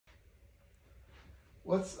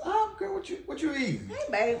What's up, girl? What you eating?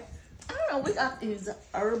 Hey, babe. I don't know. We got these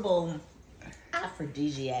herbal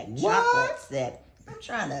aphrodisiac chocolates that I'm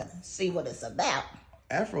trying to see what it's about.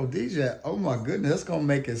 Aphrodisiac. Oh my goodness, that's gonna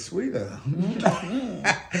make it sweeter.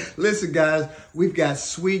 Listen, guys, we've got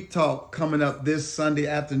Sweet Talk coming up this Sunday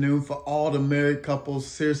afternoon for all the married couples,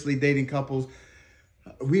 seriously dating couples.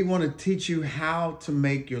 We want to teach you how to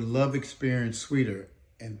make your love experience sweeter.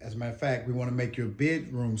 And as a matter of fact, we want to make your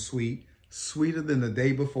bedroom sweeter than the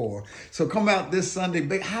day before. So come out this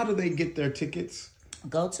Sunday. How do they get their tickets?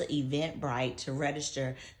 Go to Eventbrite to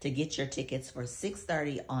register to get your tickets for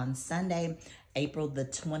 6:30 on Sunday, April the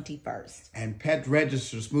 21st. And Pet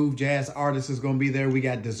Register, Smooth Jazz Artist is going to be there. We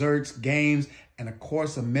got desserts, games, and of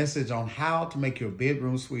course a message on how to make your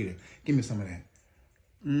bedroom sweeter. Give me some of that.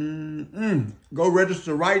 Go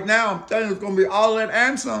register right now. I'm telling you, it's going to be all that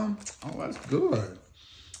and some. Oh, that's good.